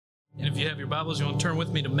And if you have your Bibles, you want to turn with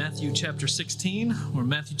me to Matthew chapter 16. We're in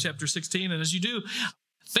Matthew chapter 16. And as you do,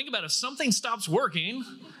 think about if something stops working,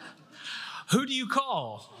 who do you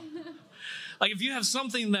call? Like if you have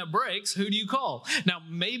something that breaks, who do you call? Now,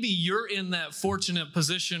 maybe you're in that fortunate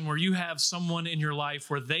position where you have someone in your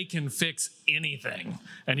life where they can fix anything.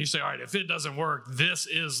 And you say, all right, if it doesn't work, this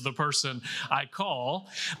is the person I call.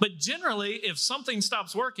 But generally, if something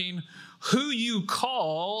stops working, who you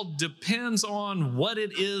call depends on what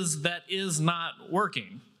it is that is not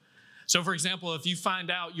working. So, for example, if you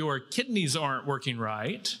find out your kidneys aren't working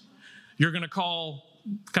right, you're going to call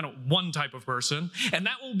kind of one type of person, and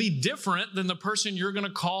that will be different than the person you're going to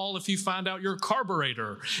call if you find out your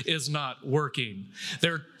carburetor is not working.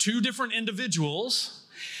 They're two different individuals,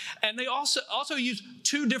 and they also use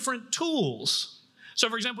two different tools. So,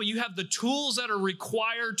 for example, you have the tools that are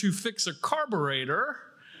required to fix a carburetor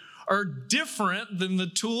are different than the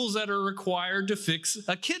tools that are required to fix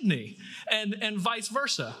a kidney, and vice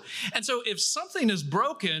versa. And so if something is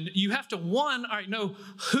broken, you have to, all right, know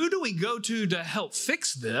who do we go to help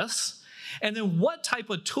fix this? And then what type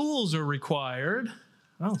of tools are required?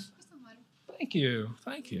 Oh, thank you.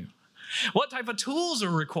 What type of tools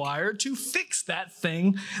are required to fix that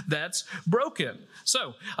thing that's broken?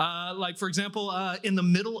 So, like for example, in the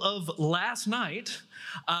middle of last night,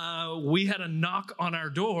 we had a knock on our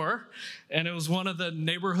door, and it was one of the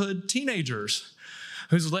neighborhood teenagers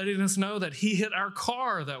who's letting us know that he hit our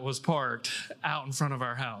car that was parked out in front of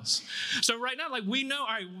our house. So right now, like we know, all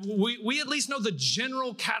right, we at least know the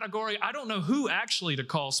general category. I don't know who actually to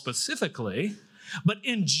call specifically, but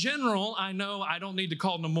in general, I know I don't need to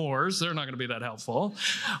call Nemours. They're not going to be that helpful.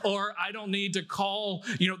 Or I don't need to call,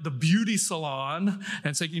 the beauty salon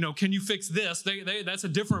and say, can you fix this? That's a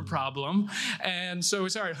different problem. And so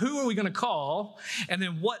it's all right, who are we going to call? And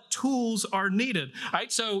then what tools are needed? All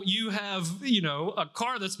right, so you have, a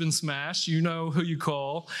car that's been smashed. You know who you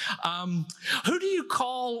call. Who do you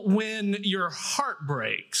call when your heart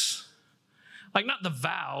breaks? Like not the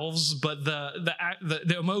valves, but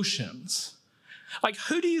the emotions. Like,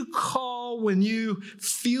 who do you call when you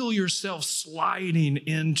feel yourself sliding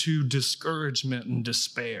into discouragement and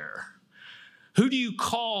despair? Who do you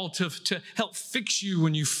call to help fix you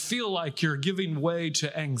when you feel like you're giving way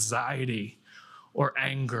to anxiety or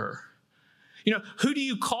anger? Who do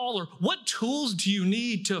you call, or what tools do you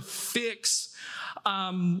need to fix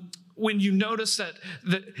when you notice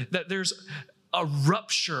that there's a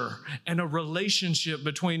rupture and a relationship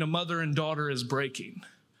between a mother and daughter is breaking?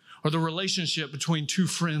 Or the relationship between two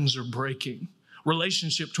friends are breaking.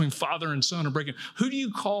 Relationship between father and son are breaking. Who do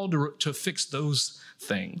you call to fix those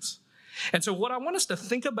things? And so what I want us to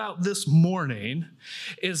think about this morning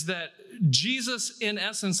is that Jesus, in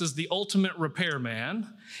essence, is the ultimate repairman.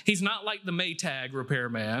 He's not like the Maytag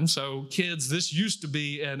repairman. So kids, this used to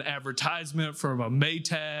be an advertisement from a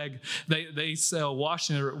Maytag. They sell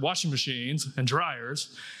washing machines and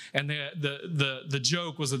dryers. And the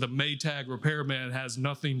joke was that the Maytag repairman has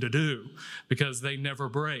nothing to do because they never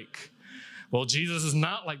break. Well, Jesus is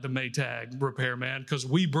not like the Maytag repairman because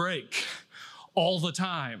we break all the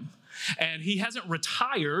time. And he hasn't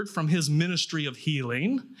retired from his ministry of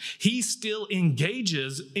healing. He still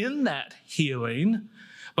engages in that healing.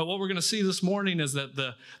 But what we're going to see this morning is that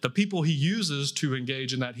the people he uses to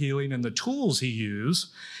engage in that healing and the tools he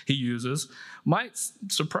uses might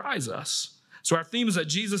surprise us. So our theme is that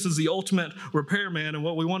Jesus is the ultimate repairman, and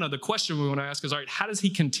the question we want to ask is, all right, how does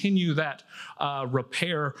he continue that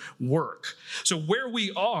repair work? So where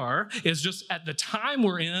we are is just at the time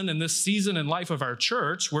we're in this season in life of our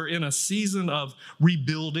church, we're in a season of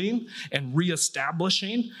rebuilding and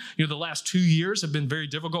reestablishing. The last 2 years have been very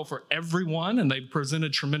difficult for everyone, and they've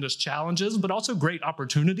presented tremendous challenges, but also great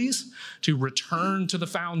opportunities to return to the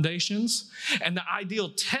foundations. And the ideal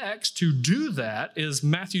text to do that is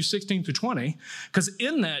Matthew 16 through 20. Because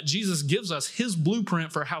in that, Jesus gives us his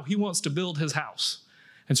blueprint for how he wants to build his house.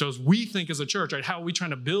 And so as we think as a church, right, how are we trying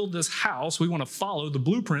to build this house? We want to follow the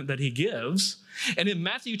blueprint that he gives. And in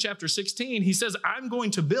Matthew chapter 16, he says, I'm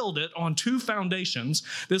going to build it on two foundations,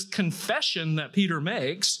 this confession that Peter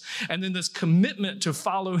makes, and then this commitment to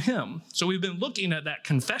follow him. So we've been looking at that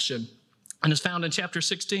confession. And it's found in chapter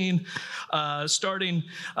 16, starting,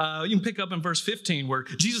 you can pick up in verse 15, where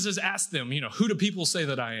Jesus has asked them, who do people say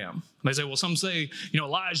that I am? And they say, well, some say,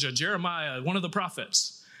 Elijah, Jeremiah, one of the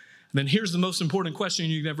prophets. And then here's the most important question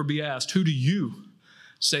you can ever be asked. Who do you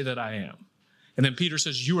say that I am? And then Peter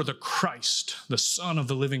says, you are the Christ, the Son of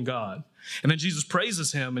the living God. And then Jesus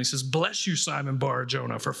praises him, and he says, bless you, Simon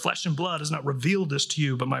Bar-Jonah, for flesh and blood has not revealed this to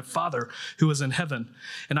you, but my Father who is in heaven.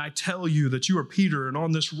 And I tell you that you are Peter, and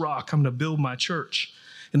on this rock I'm going to build my church.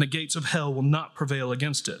 and the gates of hell will not prevail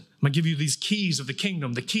against it. I'm going to give you these keys of the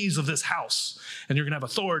kingdom, the keys of this house, and you're going to have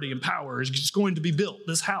authority and power. It's going to be built,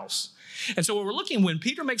 this house. And so what we're looking, when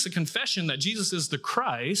Peter makes a confession that Jesus is the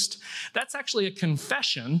Christ, that's actually a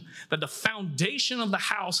confession that the foundation of the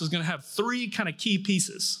house is going to have three kind of key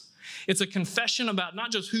pieces. It's a confession about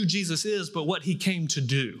not just who Jesus is, but what he came to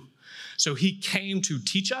do. So he came to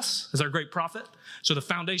teach us as our great prophet. So the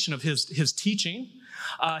foundation of his teaching.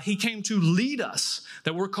 He came to lead us,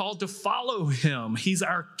 that we're called to follow him. He's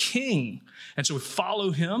our king. And so we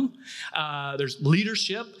follow him. There's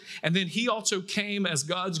leadership. And then he also came as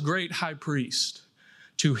God's great high priest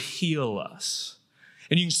to heal us.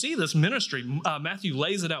 And you can see this ministry. Matthew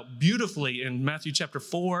lays it out beautifully in Matthew chapter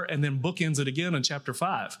 4 and then bookends it again in chapter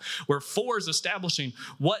 5, where 4 is establishing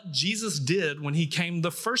what Jesus did when he came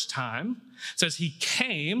the first time. It says he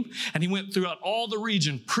came and he went throughout all the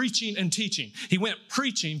region preaching and teaching. He went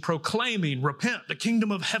preaching, proclaiming, repent, the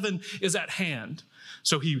kingdom of heaven is at hand.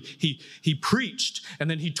 So he preached and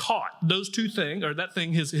then he taught those two things, or that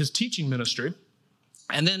thing, his teaching ministry.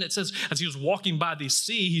 And then it says, as he was walking by the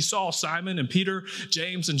sea, he saw Simon and Peter,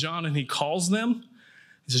 James and John, and he calls them.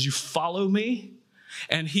 He says, you follow me?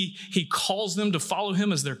 And he calls them to follow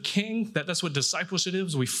him as their king. That's what discipleship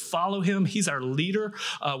is. We follow him. He's our leader.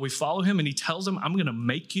 We follow him, and he tells them, I'm going to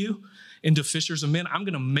make you into fishers of men. I'm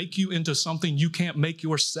going to make you into something you can't make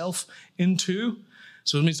yourself into.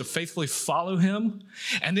 So it means to faithfully follow him.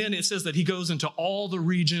 And then it says that he goes into all the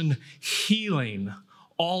region healing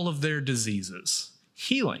all of their diseases.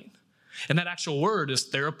 Healing. And that actual word is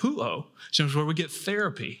therapuo, which is where we get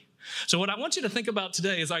therapy. So what I want you to think about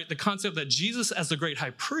today is the concept that Jesus, as the great high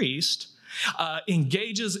priest,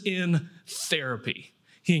 engages in therapy.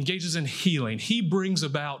 He engages in healing. He brings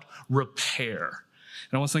about repair.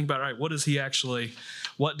 And I want to think about, all right, what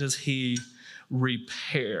does he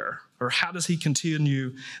repair? Or how does he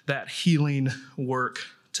continue that healing work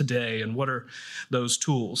today, and what are those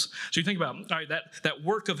tools? So you think about, all right, that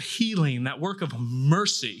work of healing, that work of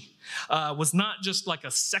mercy was not just like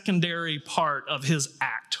a secondary part of his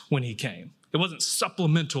act when he came. It wasn't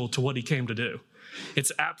supplemental to what he came to do.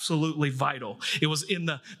 It's absolutely vital. It was in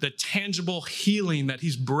the tangible healing that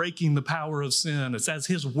he's breaking the power of sin. It's as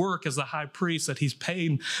his work as the high priest that he's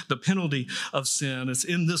paying the penalty of sin. It's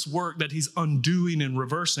in this work that he's undoing and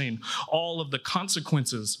reversing all of the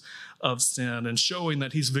consequences of sin and showing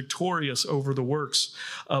that he's victorious over the works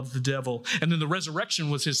of the devil. And then the resurrection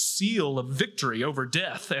was his seal of victory over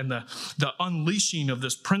death and the unleashing of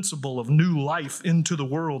this principle of new life into the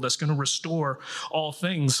world that's going to restore all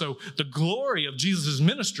things. So the glory of Jesus'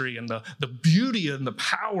 ministry and the beauty and the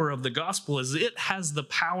power of the gospel is it has the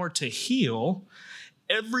power to heal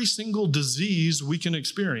every single disease we can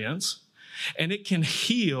experience, and it can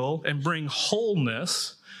heal and bring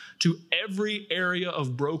wholeness to every area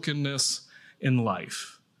of brokenness in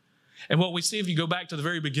life. And what we see, if you go back to the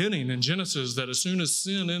very beginning in Genesis, that as soon as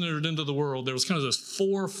sin entered into the world, there was kind of this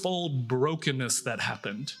fourfold brokenness that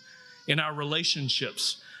happened in our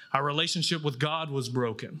relationships. Our relationship with God was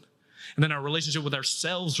broken. And then our relationship with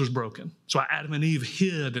ourselves was broken. So Adam and Eve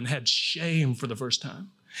hid and had shame for the first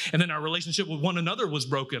time. And then our relationship with one another was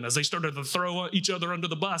broken as they started to throw each other under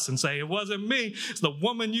the bus and say, it wasn't me, it's the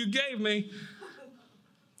woman you gave me.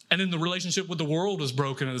 And then the relationship with the world was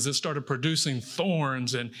broken as it started producing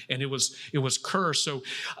thorns and it was cursed. So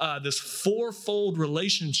this fourfold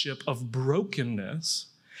relationship of brokenness.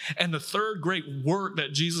 And the third great work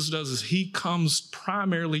that Jesus does is he comes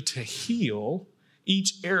primarily to heal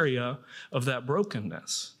each area of that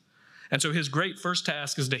brokenness. And so his great first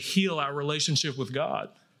task is to heal our relationship with God.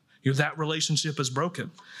 That relationship is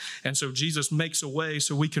broken. And so Jesus makes a way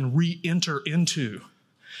so we can re-enter into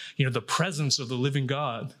the presence of the living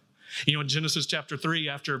God. In Genesis chapter 3,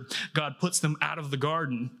 after God puts them out of the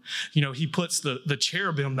garden, he puts the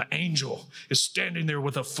cherubim, the angel, is standing there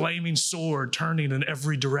with a flaming sword turning in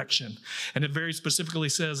every direction. And it very specifically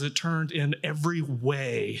says it turned in every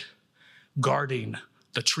way, guarding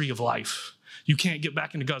the tree of life. You can't get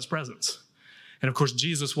back into God's presence. And of course,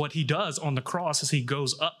 Jesus, what he does on the cross is he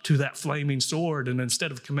goes up to that flaming sword, and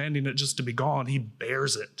instead of commanding it just to be gone, he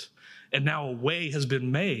bears it. And now a way has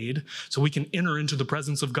been made so we can enter into the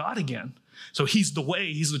presence of God again. So he's the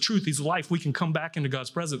way, he's the truth, he's life. We can come back into God's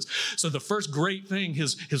presence. So the first great thing,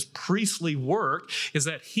 his priestly work, is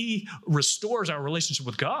that he restores our relationship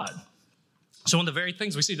with God. So one of the very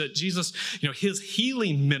things we see that Jesus, his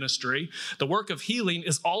healing ministry, the work of healing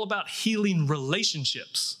is all about healing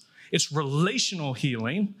relationships. It's relational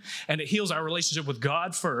healing, and it heals our relationship with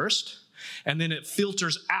God first. And then it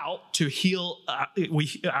filters out to heal,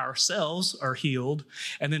 we ourselves are healed,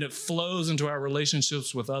 and then it flows into our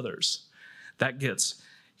relationships with others. That gets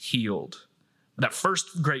healed. That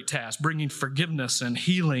first great task, bringing forgiveness and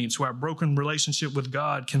healing so our broken relationship with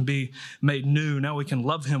God can be made new. Now we can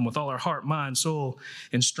love him with all our heart, mind, soul,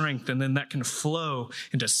 and strength. And then that can flow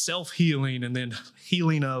into self-healing and then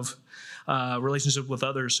healing of relationship with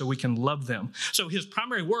others so we can love them. So his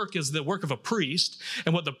primary work is the work of a priest.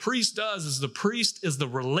 And what the priest does is the priest is the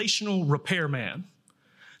relational repairman.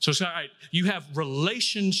 So it's all right, you have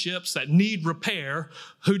relationships that need repair.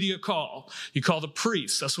 Who do you call? You call the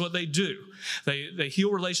priest. That's what they do. They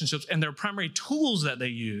heal relationships, and their primary tools that they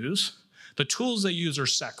use, the tools they use are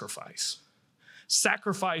sacrifice.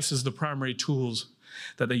 Sacrifice is the primary tools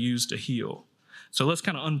that they use to heal. So let's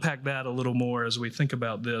kind of unpack that a little more as we think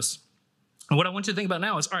about this. And what I want you to think about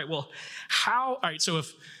now is, so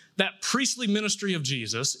if that priestly ministry of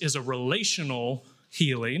Jesus is a relational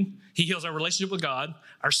healing, he heals our relationship with God,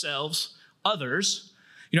 ourselves, others,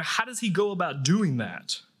 how does he go about doing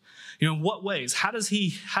that? In what ways? How does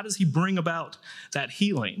he bring about that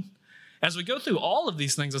healing? As we go through all of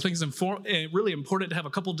these things, I think it's really important to have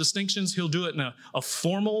a couple distinctions. He'll do it in a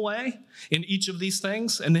formal way in each of these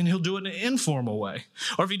things, and then he'll do it in an informal way.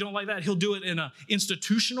 Or if you don't like that, he'll do it in an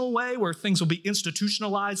institutional way where things will be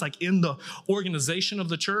institutionalized, like in the organization of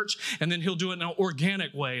the church, and then he'll do it in an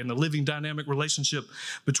organic way in the living dynamic relationship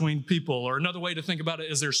between people. Or another way to think about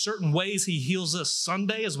it is there's certain ways he heals us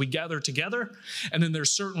Sunday as we gather together, and then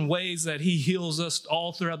there's certain ways that he heals us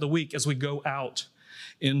all throughout the week as we go out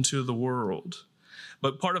into the world.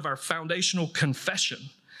 But part of our foundational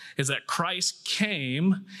confession is that Christ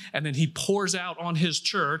came and then he pours out on his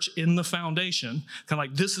church in the foundation, kind of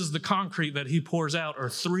like this is the concrete that he pours out, are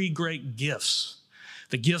three great gifts.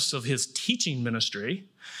 The gifts of his teaching ministry,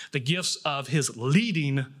 the gifts of his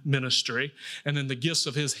leading ministry, and then the gifts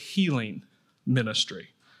of his healing ministry.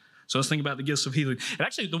 So let's think about the gifts of healing. And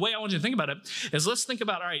actually, the way I want you to think about it is let's think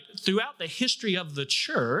about, all right, throughout the history of the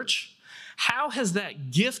church, how has that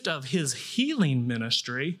gift of his healing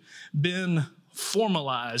ministry been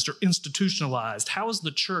formalized or institutionalized? How has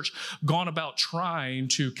the church gone about trying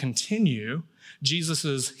to continue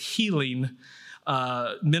Jesus's healing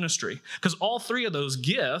ministry? Because all three of those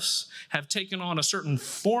gifts have taken on a certain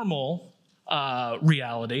formal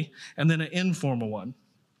reality and then an informal one.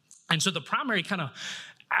 And so the primary kind of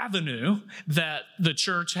avenue that the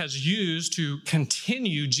church has used to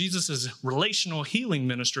continue Jesus's relational healing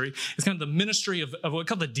ministry is kind of the ministry of what we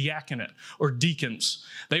call the diaconate or deacons.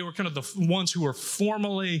 They were kind of the ones who were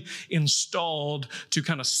formally installed to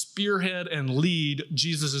kind of spearhead and lead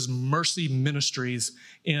Jesus's mercy ministries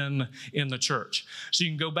in the church. So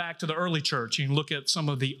you can go back to the early church. You can look at some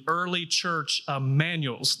of the early church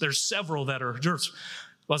manuals. There's several that are just,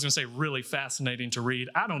 I was going to say really fascinating to read.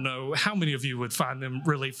 I don't know how many of you would find them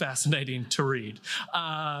really fascinating to read.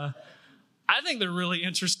 I think they're really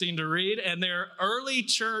interesting to read, and they're early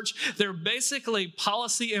church. They're basically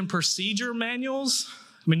policy and procedure manuals.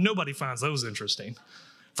 I mean, nobody finds those interesting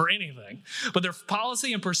for anything. But they're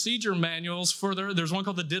policy and procedure manuals for there's one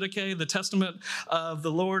called the Didache, the Testament of the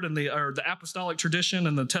Lord, and the apostolic tradition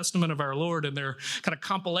and the Testament of our Lord, and they're kind of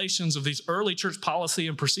compilations of these early church policy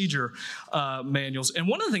and procedure manuals. And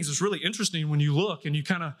one of the things that's really interesting when you look and you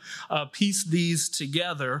kind of piece these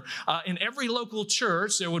together, in every local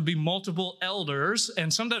church there would be multiple elders,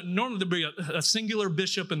 and normally there'd be a singular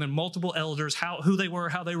bishop and then multiple elders. Who they were,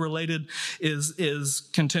 how they related is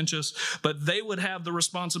contentious, but they would have the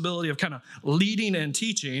responsibility of kind of leading and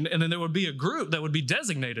teaching, and then there would be a group that would be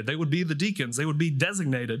designated. They would be the deacons. They would be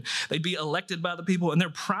designated. They'd be elected by the people, and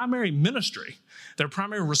their primary ministry, their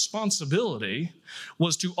primary responsibility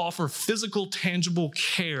was to offer physical, tangible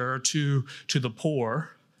care to the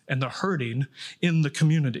poor and the hurting in the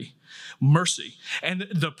community. Mercy. And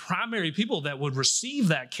the primary people that would receive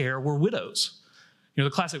that care were widows. The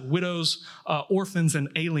classic widows, orphans, and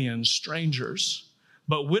aliens, strangers.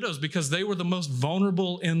 But widows, because they were the most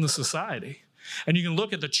vulnerable in the society. And you can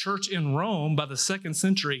look at the church in Rome by the 2nd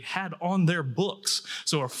century had on their books,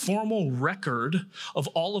 so a formal record of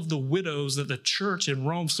all of the widows that the church in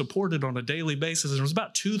Rome supported on a daily basis. There was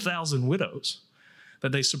about 2,000 widows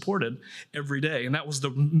that they supported every day. And that was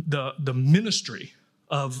the ministry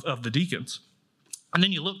of the deacons. And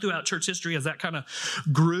then you look throughout church history as that kind of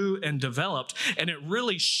grew and developed, and it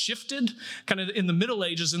really shifted kind of in the Middle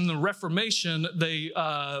Ages. In the Reformation,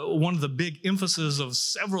 one of the big emphasis of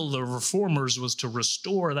several of the reformers was to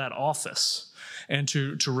restore that office and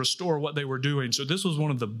to restore what they were doing. So this was one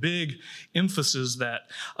of the big emphases that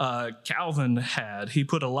Calvin had. He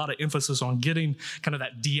put a lot of emphasis on getting kind of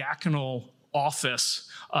that diaconal office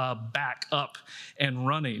back up and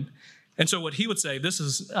running. And so what he would say, this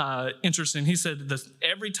is interesting. He said that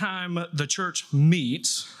every time the church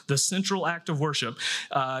meets, the central act of worship,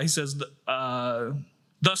 he says,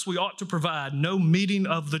 thus we ought to provide no meeting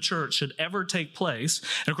of the church should ever take place.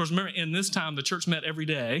 And of course, remember, in this time, the church met every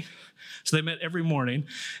day. So they met every morning.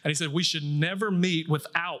 And he said, we should never meet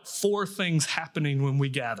without 4 things happening when we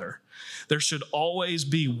gather. There should always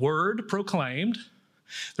be word proclaimed.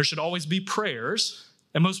 There should always be prayers.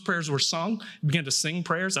 And most prayers were sung. You began to sing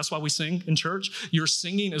prayers. That's why we sing in church. Your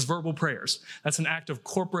singing is verbal prayers. That's an act of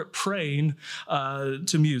corporate praying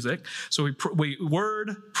to music. So we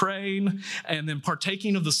word, praying, and then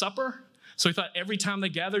partaking of the supper. So he thought every time they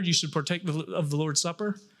gathered, you should partake of the Lord's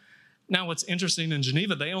Supper. Now, what's interesting in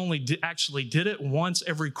Geneva, they only actually did it once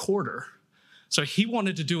every quarter. So he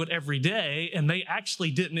wanted to do it every day, and they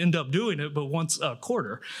actually didn't end up doing it but once a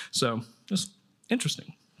quarter. So just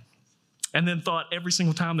interesting. And then thought every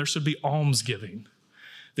single time there should be almsgiving,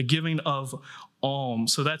 the giving of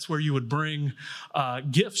alms. So that's where you would bring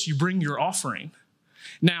gifts. You bring your offering.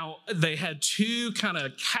 Now, they had 2 kind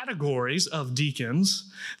of categories of deacons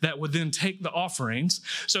that would then take the offerings.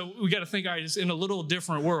 So we got to think, all right, it's in a little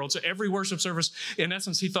different world. So every worship service, in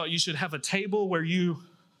essence, he thought you should have a table where you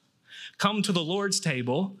come to the Lord's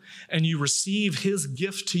table and you receive his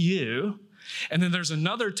gift to you. And then there's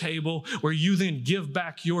another table where you then give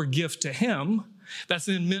back your gift to him. That's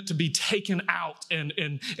then meant to be taken out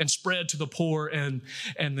and spread to the poor and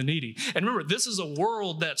the needy. And remember, this is a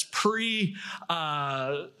world that's primarily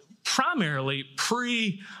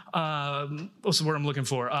what's the word I'm looking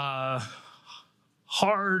for?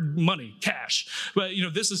 Hard money, cash. But,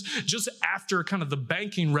 this is just after kind of the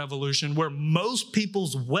banking revolution where most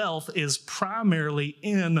people's wealth is primarily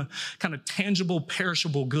in kind of tangible,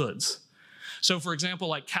 perishable goods. So, for example,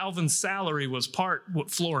 like Calvin's salary was part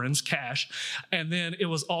florins, cash, and then it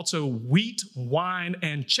was also wheat, wine,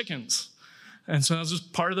 and chickens. And so that was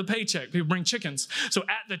just part of the paycheck. People bring chickens. So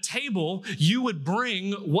at the table, you would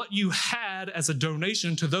bring what you had as a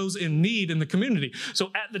donation to those in need in the community.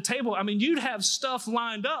 So at the table, you'd have stuff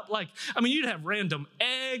lined up. You'd have random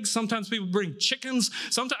eggs. Sometimes people bring chickens.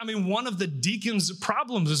 One of the deacons'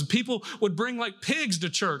 problems is people would bring like pigs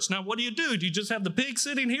to church. Now, what do? Do you just have the pig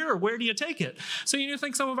sitting here, or where do you take it? So you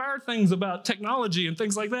think some of our things about technology and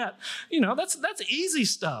things like that, that's easy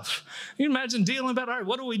stuff. You imagine dealing about, all right,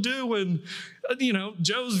 what do we do when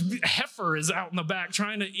Joe's heifer is out in the back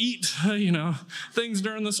trying to eat, things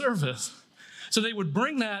during the service. So they would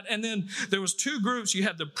bring that. And then there was 2 groups. You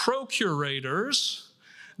had the procurators.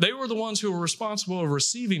 They were the ones who were responsible for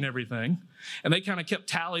receiving everything. And they kind of kept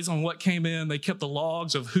tallies on what came in. They kept the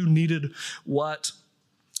logs of who needed what.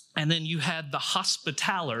 And then you had the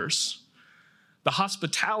hospitalers. The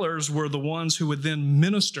hospitalers were the ones who would then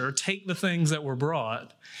minister, take the things that were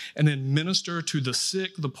brought, and then minister to the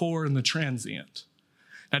sick, the poor, and the transient.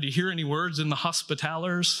 Now, do you hear any words in the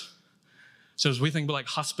hospitalers? So as we think about like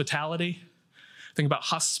hospitality, think about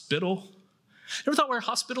hospital. You ever thought where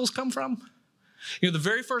hospitals come from? The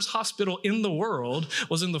very first hospital in the world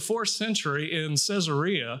was in the 4th century in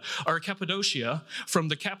Caesarea, or Cappadocia, from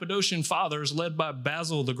the Cappadocian fathers led by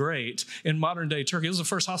Basil the Great in modern-day Turkey. It was the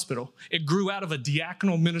first hospital. It grew out of a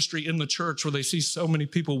diaconal ministry in the church where they see so many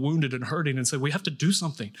people wounded and hurting and said, we have to do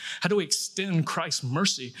something. How do we extend Christ's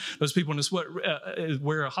mercy to those people? And it's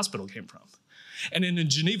where a hospital came from. And then in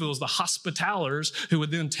Geneva, it was the hospitalers who would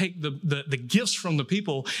then take the gifts from the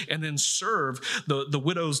people and then serve the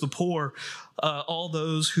widows, the poor, all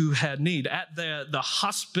those who had need. At the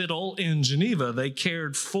hospital in Geneva, they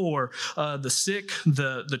cared for the sick,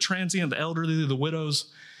 the transient, the elderly, the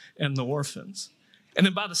widows, and the orphans. And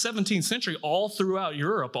then by the 17th century, all throughout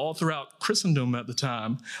Europe, all throughout Christendom at the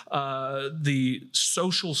time, all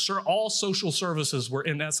social services were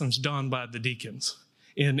in essence done by the deacons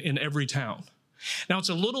in every town. Now, it's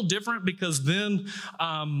a little different because then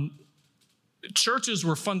churches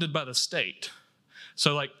were funded by the state.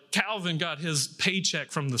 So like Calvin got his paycheck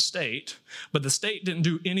from the state, but the state didn't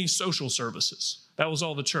do any social services. That was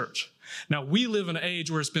all the church. Now, we live in an age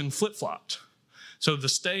where it's been flip-flopped. So the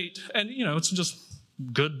state, and it's just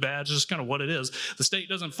good, bad, just kind of what it is. The state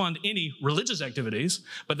doesn't fund any religious activities,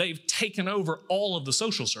 but they've taken over all of the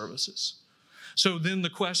social services. So then the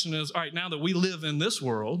question is, all right, now that we live in this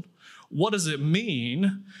world, what does it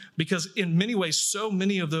mean? Because in many ways, so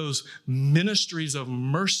many of those ministries of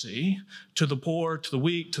mercy to the poor, to the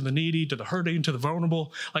weak, to the needy, to the hurting, to the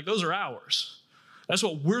vulnerable, like those are ours. That's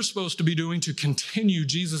what we're supposed to be doing to continue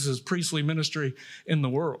Jesus' priestly ministry in the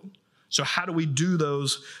world. So how do we do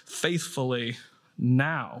those faithfully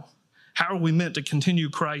now? How are we meant to continue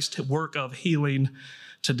Christ's work of healing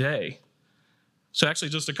today? So actually,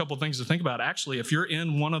 just a couple things to think about. Actually, if you're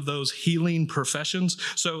in one of those healing professions,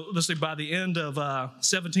 so let's say by the end of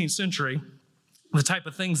 17th century, the type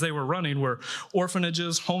of things they were running were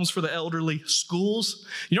orphanages, homes for the elderly, schools.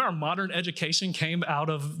 You know, our modern education came out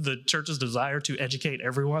of the church's desire to educate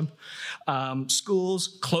everyone.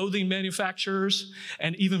 Schools, clothing manufacturers,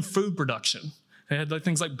 and even food production. They had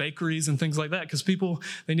things like bakeries and things like that because people,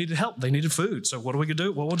 they needed help. They needed food. So what do we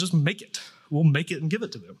do? Well, we'll just make it. We'll make it and give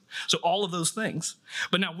it to them. So all of those things.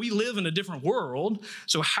 But now we live in a different world.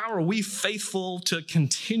 So how are we faithful to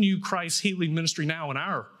continue Christ's healing ministry now in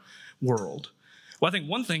our world? Well, I think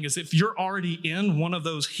one thing is if you're already in one of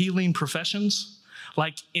those healing professions,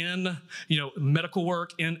 like in, medical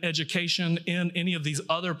work, in education, in any of these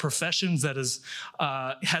other professions that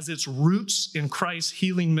has its roots in Christ's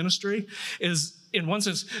healing ministry, is in one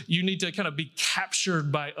sense, you need to kind of be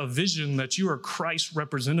captured by a vision that you are Christ's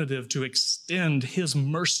representative to extend his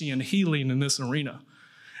mercy and healing in this arena.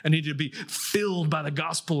 And need to be filled by the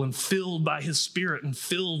gospel and filled by his spirit and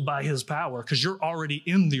filled by his power because you're already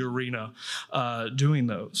in the arena doing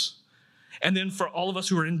those. And then for all of us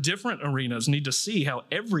who are in different arenas, need to see how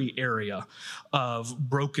every area of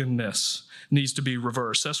brokenness needs to be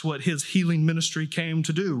reversed. That's what his healing ministry came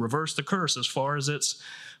to do, reverse the curse as far as it's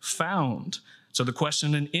found. So the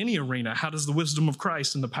question in any arena, how does the wisdom of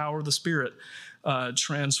Christ and the power of the Spirit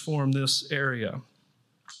transform this area?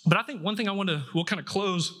 But I think one thing we'll kind of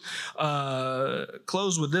close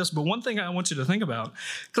with this, but one thing I want you to think about,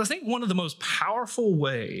 because I think one of the most powerful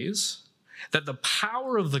ways that the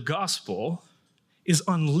power of the gospel is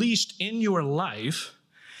unleashed in your life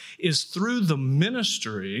is through the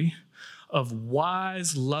ministry of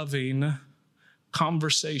wise, loving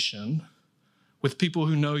conversation with people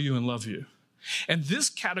who know you and love you. And this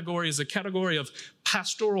category is a category of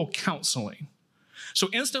pastoral counseling. So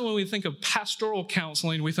instantly when we think of pastoral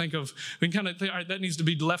counseling, we kind of think, all right, that needs to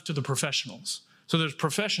be left to the professionals. So there's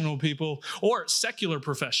professional people or secular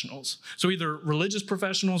professionals. So either religious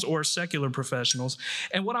professionals or secular professionals.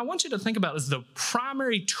 And what I want you to think about is the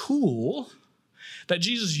primary tool that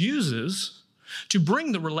Jesus uses to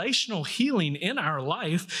bring the relational healing in our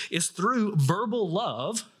life is through verbal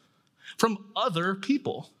love from other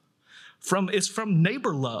people. It's from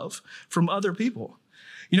neighbor love from other people.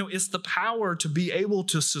 It's the power to be able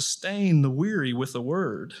to sustain the weary with a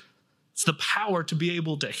word. It's the power to be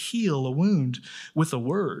able to heal a wound with a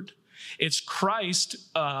word. It's Christ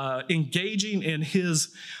engaging in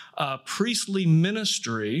his priestly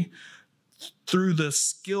ministry through the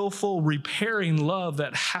skillful repairing love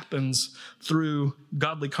that happens through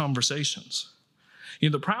godly conversations.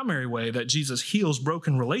 The primary way that Jesus heals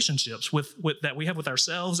broken relationships that we have with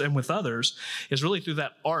ourselves and with others is really through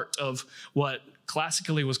that art of what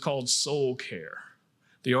classically was called soul care,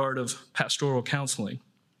 the art of pastoral counseling.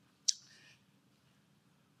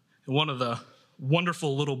 One of the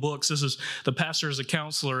wonderful little books, this is The Pastor as a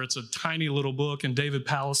Counselor. It's a tiny little book, and David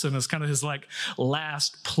Pallison is kind of his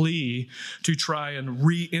last plea to try and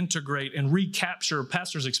reintegrate and recapture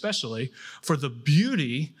pastors especially for the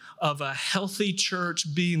beauty of a healthy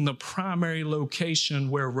church being the primary location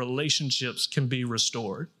where relationships can be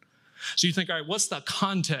restored. So you think, all right, what's the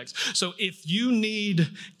context? So if you need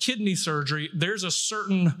kidney surgery, there's a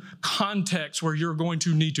certain context where you're going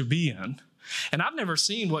to need to be in. And I've never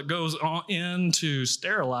seen what goes on in to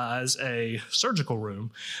sterilize a surgical room,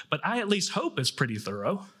 but I at least hope it's pretty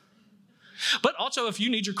thorough. But also, if you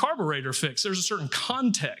need your carburetor fixed, there's a certain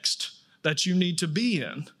context that you need to be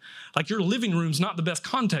in. Like your living room's not the best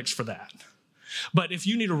context for that. But if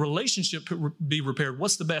you need a relationship to be repaired,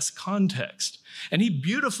 what's the best context? And he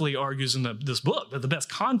beautifully argues in this book that the best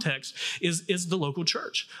context is the local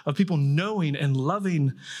church of people knowing and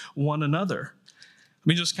loving one another. Let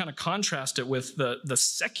me just kind of contrast it with the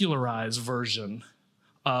secularized version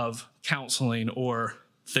of counseling or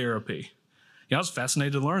therapy. I was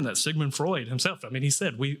fascinated to learn that Sigmund Freud himself, he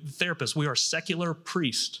said, we therapists, we are secular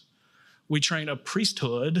priests. We train a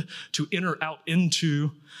priesthood to enter out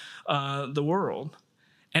into the world.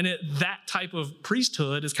 And that type of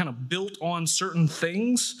priesthood is kind of built on certain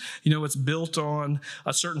things. It's built on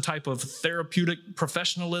a certain type of therapeutic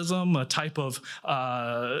professionalism, a type of,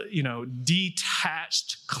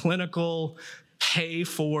 detached clinical pay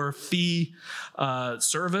for fee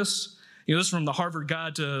service. This is from the Harvard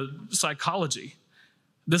Guide to Psychology.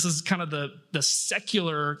 This is kind of the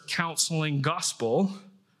secular counseling gospel,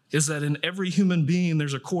 is that in every human being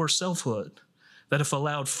there's a core selfhood that, if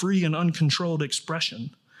allowed free and uncontrolled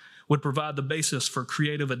expression, would provide the basis for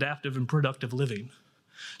creative, adaptive, and productive living.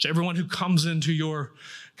 So everyone who comes into your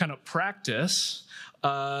kind of practice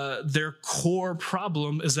their core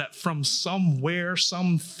problem is that from somewhere,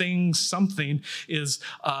 something is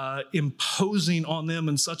imposing on them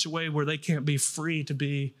in such a way where they can't be free to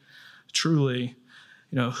be truly,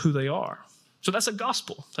 who they are. So that's a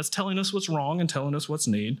gospel. That's telling us what's wrong and telling us what's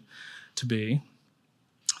need to be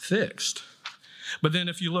fixed. But then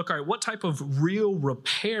if you look, all right, what type of real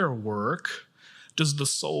repair work does the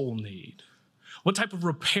soul need? What type of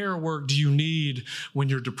repair work do you need when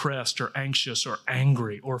you're depressed or anxious or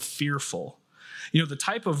angry or fearful? The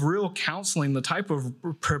type of real counseling, the type of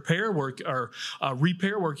repair work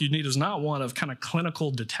you need is not one of kind of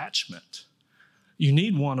clinical detachment. You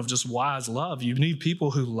need one of just wise love. You need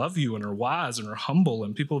people who love you and are wise and are humble,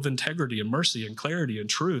 and people of integrity and mercy and clarity and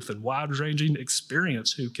truth and wide-ranging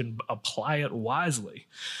experience who can apply it wisely.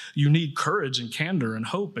 You need courage and candor and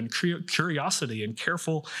hope and curiosity and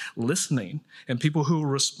careful listening, and people who will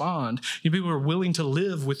respond. People who are willing to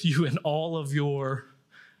live with you in all of your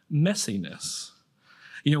messiness.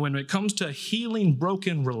 When it comes to healing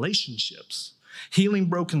broken relationships, healing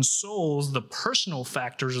broken souls, the personal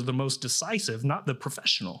factors are the most decisive, not the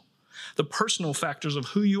professional. The personal factors of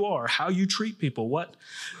who you are, how you treat people, what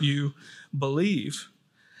you believe.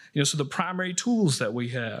 So the primary tools that we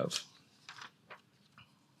have.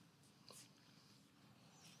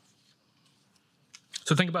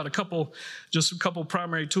 So think about a couple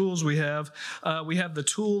primary tools we have. We have the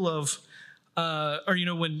tool of,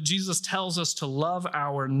 when Jesus tells us to love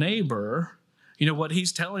our neighbor, what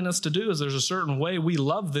he's telling us to do is there's a certain way we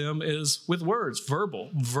love them is with words, verbal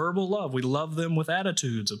love. We love them with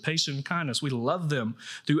attitudes of patience and kindness. We love them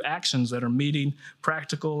through actions that are meeting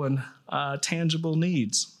practical and tangible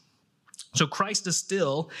needs. So Christ is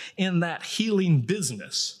still in that healing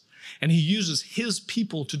business, and he uses his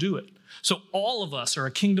people to do it. So all of us are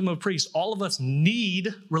a kingdom of priests. All of us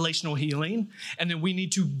need relational healing, and then we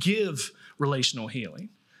need to give relational healing.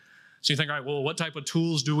 So you think, all right, well, what type of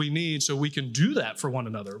tools do we need so we can do that for one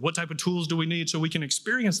another? What type of tools do we need so we can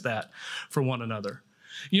experience that for one another?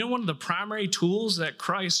 One of the primary tools that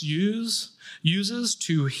Christ uses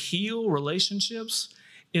to heal relationships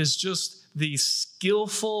is just the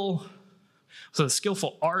skillful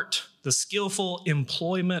art, the skillful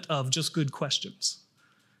employment of just good questions.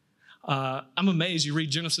 I'm amazed. You read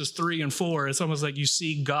Genesis 3 and 4, it's almost like you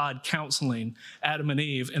see God counseling Adam and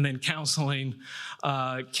Eve and then counseling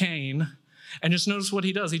Cain. And just notice what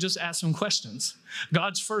he does. He just asks them questions.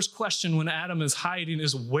 God's first question when Adam is hiding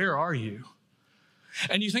is, where are you?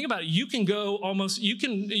 And you think about it, you can go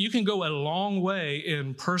a long way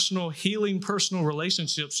in healing personal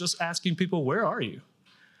relationships just asking people, where are you?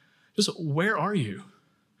 Just, where are you?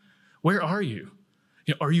 Where are you?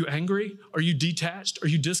 Are you angry? Are you detached? Are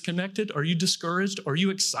you disconnected? Are you discouraged? Are you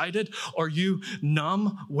excited? Are you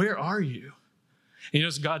numb? Where are you? And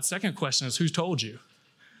God's second question is, who told you?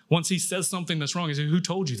 Once he says something that's wrong, he says, who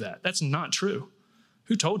told you that? That's not true.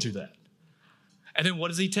 Who told you that? And then what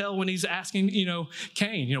does he tell when he's asking,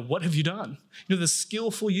 Cain, what have you done? The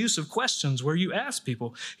skillful use of questions where you ask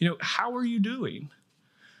people, how are you doing?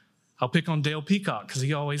 I'll pick on Dale Peacock because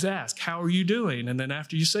he always asks, how are you doing? And then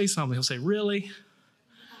after you say something, he'll say, really?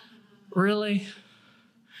 Really?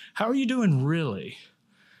 How are you doing, really?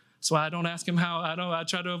 That's why I don't ask him how. I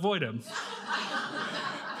try to avoid him.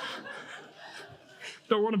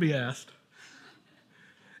 Don't want to be asked.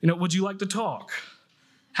 Would you like to talk?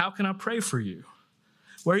 How can I pray for you?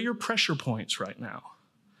 Where are your pressure points right now?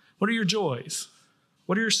 What are your joys?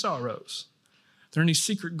 What are your sorrows? Are there any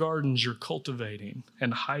secret gardens you're cultivating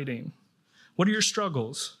and hiding? What are your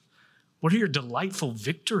struggles? What are your delightful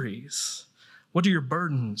victories? What are your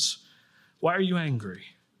burdens? Why are you angry?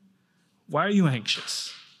 Why are you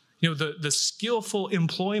anxious? The skillful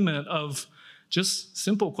employment of just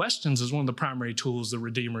simple questions is one of the primary tools the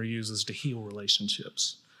Redeemer uses to heal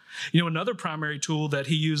relationships. Another primary tool that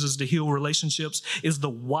he uses to heal relationships is the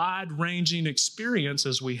wide-ranging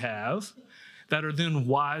experiences we have that are then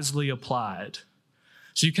wisely applied.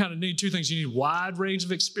 So you kind of need two things. You need wide range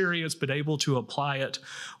of experience, but able to apply it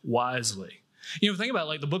wisely. Think about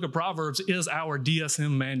it, the book of Proverbs is our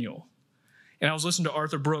DSM manual. And I was listening to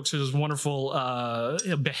Arthur Brooks, who's a wonderful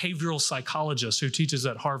behavioral psychologist who teaches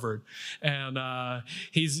at Harvard. And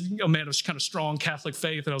he's a man of kind of strong Catholic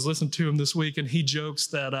faith. And I was listening to him this week, and he jokes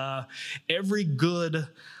that every good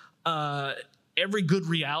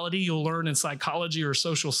reality you'll learn in psychology or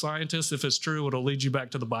social scientists, if it's true, it'll lead you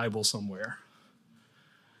back to the Bible somewhere.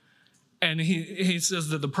 And he says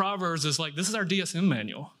that the Proverbs is this is our DSM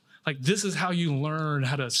manual. This is how you learn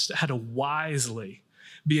how to wisely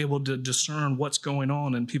be able to discern what's going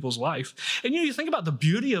on in people's life. And you think about the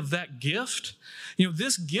beauty of that gift.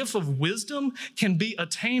 This gift of wisdom can be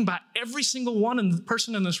attained by every single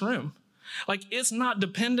person in this room. Like, it's not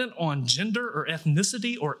dependent on gender or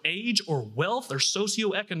ethnicity or age or wealth or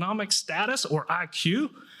socioeconomic status or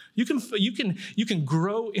IQ. You can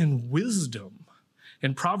grow in wisdom.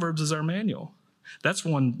 And Proverbs is our manual. That's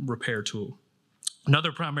one repair tool.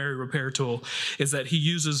 Another primary repair tool is that he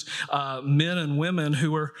uses men and women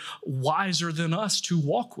who are wiser than us to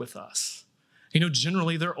walk with us.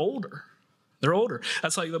 Generally they're older.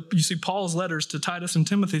 That's like you see Paul's letters to Titus and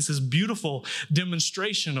Timothy, this beautiful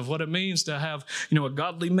demonstration of what it means to have, a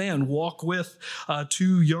godly man walk with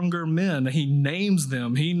two younger men. He names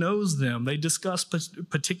them. He knows them. They discuss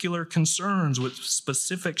particular concerns with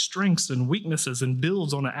specific strengths and weaknesses and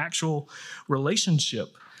builds on an actual relationship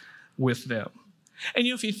with them. And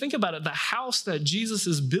if you think about it, the house that Jesus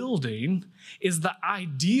is building is the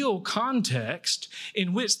ideal context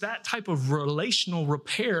in which that type of relational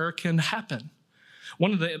repair can happen.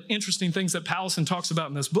 One of the interesting things that Powlison talks about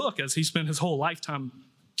in this book, as he spent his whole lifetime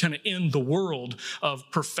kind of in the world of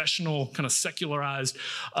professional, kind of secularized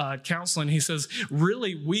counseling, he says,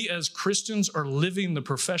 really, we as Christians are living the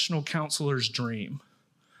professional counselor's dream.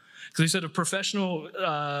 Because he said of professional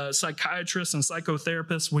psychiatrists and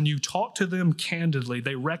psychotherapists, when you talk to them candidly,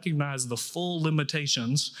 they recognize the full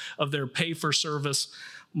limitations of their pay-for-service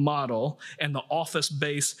model and the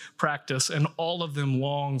office-based practice, and all of them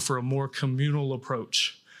long for a more communal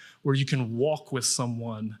approach where you can walk with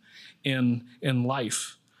someone in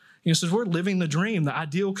life. So we're living the dream, the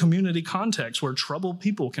ideal community context where troubled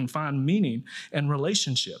people can find meaning and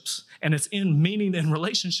relationships. And it's in meaning and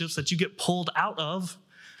relationships that you get pulled out of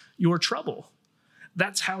your trouble.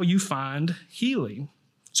 That's how you find healing.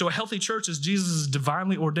 So a healthy church is Jesus'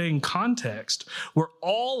 divinely ordained context where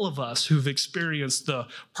all of us who've experienced the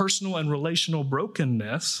personal and relational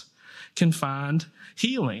brokenness can find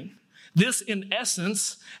healing. This, in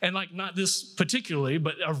essence, and not this particularly,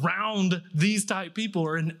 but around these type people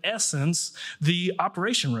are in essence the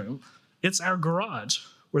operation room. It's our garage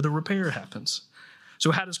where the repair happens.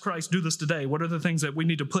 So how does Christ do this today? What are the things that we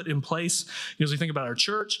need to put in place? As we think about our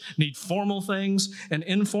church, need formal things and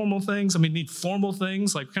informal things. Need formal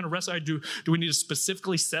things like kind of rest. Do we need to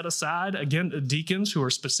specifically set aside, again, deacons who are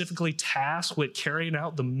specifically tasked with carrying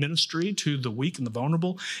out the ministry to the weak and the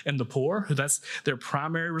vulnerable and the poor? That's their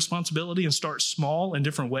primary responsibility, and start small in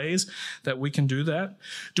different ways that we can do that.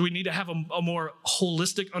 Do we need to have a more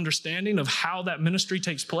holistic understanding of how that ministry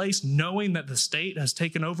takes place, knowing that the state has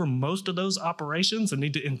taken over most of those operations and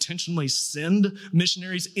need to intentionally send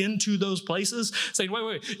missionaries into those places, saying,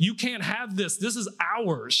 wait, you can't have this. This is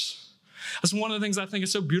ours. That's one of the things I think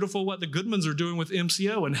is so beautiful what the Goodmans are doing with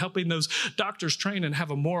MCO and helping those doctors train and have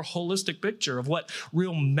a more holistic picture of what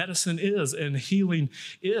real medicine is and healing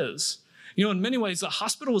is. In many ways, the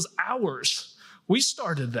hospital is ours. We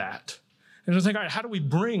started that. And I think, all right, how do we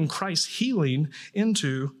bring Christ's healing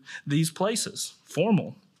into these places?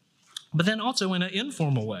 Formal, but then also in an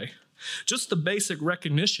informal way. Just the basic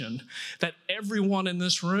recognition that everyone in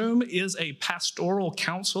this room is a pastoral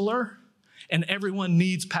counselor and everyone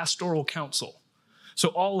needs pastoral counsel. So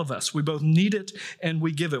all of us, we both need it and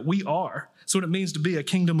we give it. We are. That's what it means to be a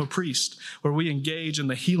kingdom of priests, where we engage in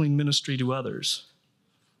the healing ministry to others.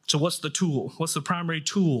 So what's the tool? What's the primary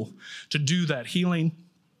tool to do that healing?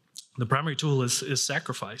 The primary tool is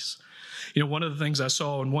sacrifice. One of the things I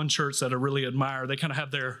saw in one church that I really admire, they kind of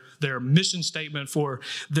have their mission statement for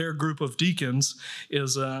their group of deacons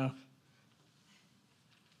is on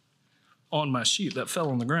my sheet that fell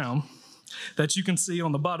on the ground, that you can see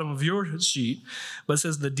on the bottom of your sheet, but it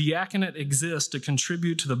says the diaconate exists to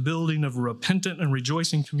contribute to the building of a repentant and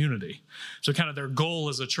rejoicing community. So kind of their goal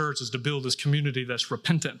as a church is to build this community that's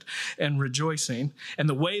repentant and rejoicing. And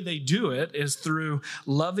the way they do it is through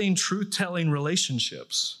loving, truth-telling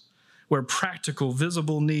relationships, where practical,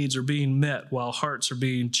 visible needs are being met while hearts are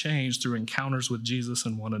being changed through encounters with Jesus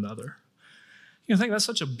and one another. I think that's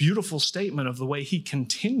such a beautiful statement of the way he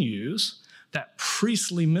continues that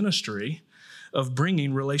priestly ministry of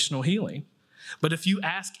bringing relational healing. But if you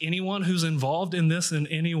ask anyone who's involved in this in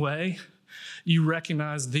any way, you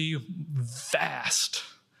recognize the vast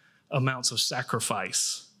amounts of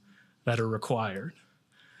sacrifice that are required.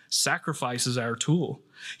 Sacrifice is our tool.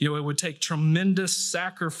 It would take tremendous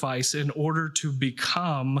sacrifice in order to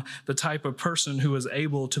become the type of person who is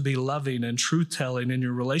able to be loving and truth-telling in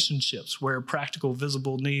your relationships where practical,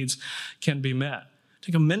 visible needs can be met.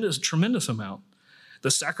 Take a tremendous amount.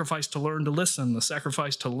 The sacrifice to learn to listen, the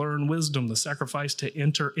sacrifice to learn wisdom, the sacrifice to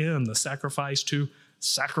enter in, the sacrifice to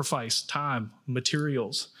sacrifice time,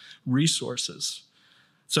 materials, resources.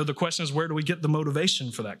 So the question is, where do we get the motivation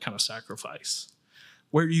for that kind of sacrifice?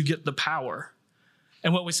 Where do you get the power?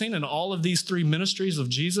 And what we've seen in all of these three ministries of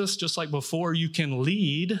Jesus, just like before you can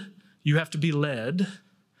lead, you have to be led.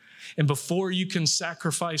 And before you can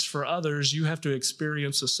sacrifice for others, you have to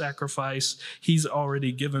experience a sacrifice he's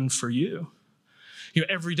already given for you.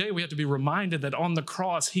 Every day we have to be reminded that on the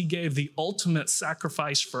cross, he gave the ultimate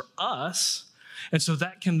sacrifice for us. And so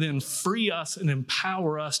that can then free us and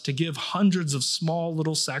empower us to give hundreds of small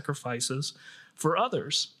little sacrifices for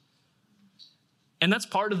others. And that's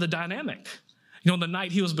part of the dynamic. On the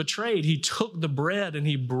night he was betrayed, he took the bread and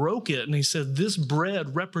he broke it. And he said, this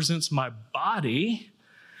bread represents my body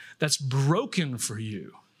that's broken for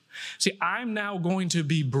you. See, I'm now going to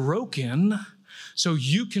be broken so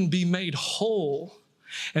you can be made whole.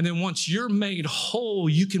 And then once you're made whole,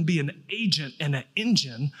 you can be an agent and an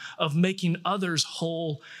engine of making others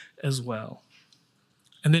whole as well.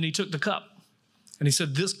 And then he took the cup and he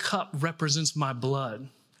said, this cup represents my blood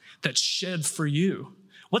that's shed for you.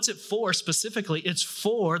 What's it for specifically? It's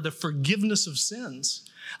for the forgiveness of sins.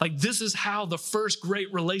 Like, this is how the first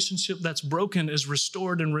great relationship that's broken is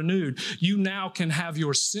restored and renewed. You now can have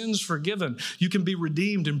your sins forgiven. You can be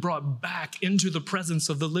redeemed and brought back into the presence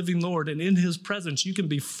of the living Lord. And in his presence, you can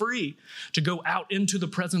be free to go out into the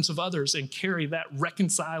presence of others and carry that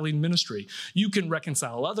reconciling ministry. You can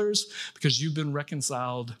reconcile others because you've been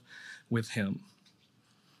reconciled with him.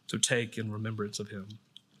 So take in remembrance of him.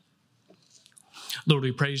 Lord,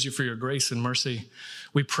 we praise you for your grace and mercy.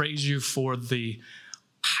 We praise you for the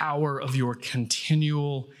power of your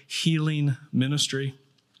continual healing ministry.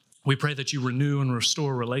 We pray that you renew and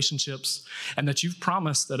restore relationships, and that you've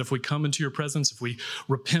promised that if we come into your presence, if we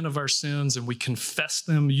repent of our sins and we confess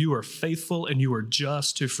them, you are faithful and you are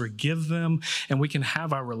just to forgive them, and we can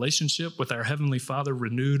have our relationship with our Heavenly Father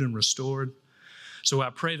renewed and restored. So I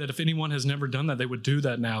pray that if anyone has never done that, they would do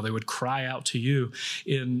that now. They would cry out to you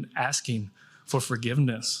in asking for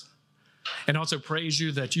forgiveness. And also praise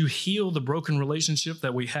you that you heal the broken relationship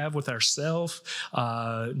that we have with ourselves.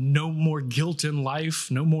 No more guilt in life,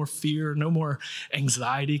 no more fear, no more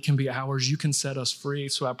anxiety can be ours. You can set us free.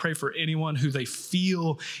 So I pray for anyone who they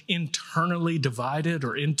feel internally divided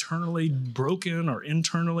or internally broken or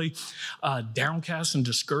internally downcast and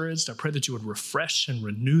discouraged. I pray that you would refresh and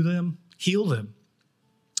renew them, heal them.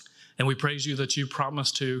 And we praise you that you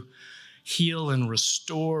promise to heal and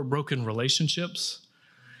restore broken relationships.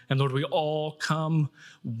 And Lord, we all come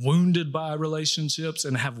wounded by relationships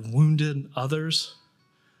and have wounded others.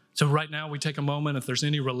 So right now we take a moment, if there's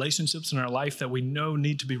any relationships in our life that we know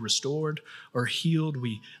need to be restored or healed,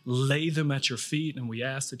 we lay them at your feet and we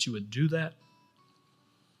ask that you would do that.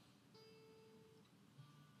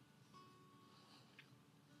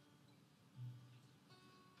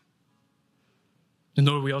 And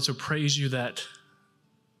Lord, we also praise you that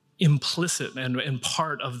implicit and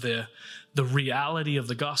part of the reality of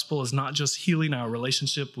the gospel is not just healing our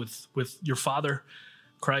relationship with your Father,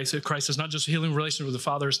 Christ. Christ is not just healing relationship with the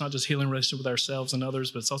Father. It's not just healing relationship with ourselves and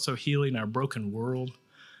others, but it's also healing our broken world.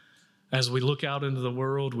 As we look out into the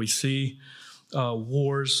world, we see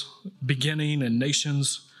wars beginning and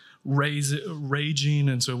nations raging.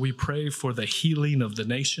 And so we pray for the healing of the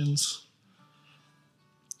nations.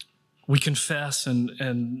 We confess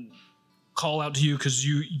and call out to you because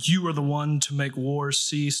you are the one to make wars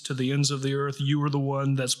cease to the ends of the earth. You are the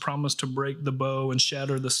one that's promised to break the bow and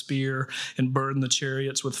shatter the spear and burn the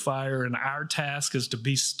chariots with fire. And our task is to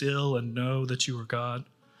be still and know that you are God.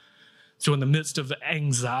 So in the midst of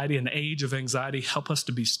anxiety, an age of anxiety, help us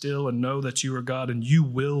to be still and know that you are God, and you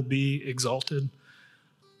will be exalted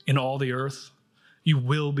in all the earth. You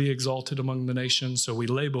will be exalted among the nations. So we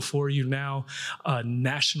lay before you now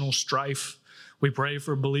national strife. We pray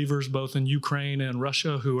for believers both in Ukraine and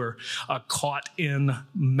Russia who are caught in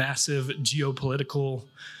massive geopolitical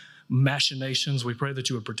machinations. We pray that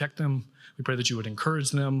you would protect them. We pray that you would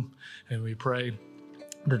encourage them. And we pray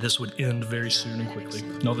that this would end very soon and quickly.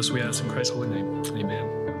 And all this we ask in Christ's holy name.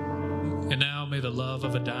 Amen. And now may the love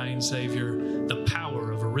of a dying Savior, the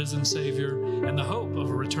power of a risen Savior, and the hope of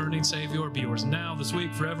a returning Savior be yours now, this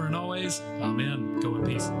week, forever, and always. Amen. Go in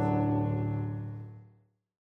peace.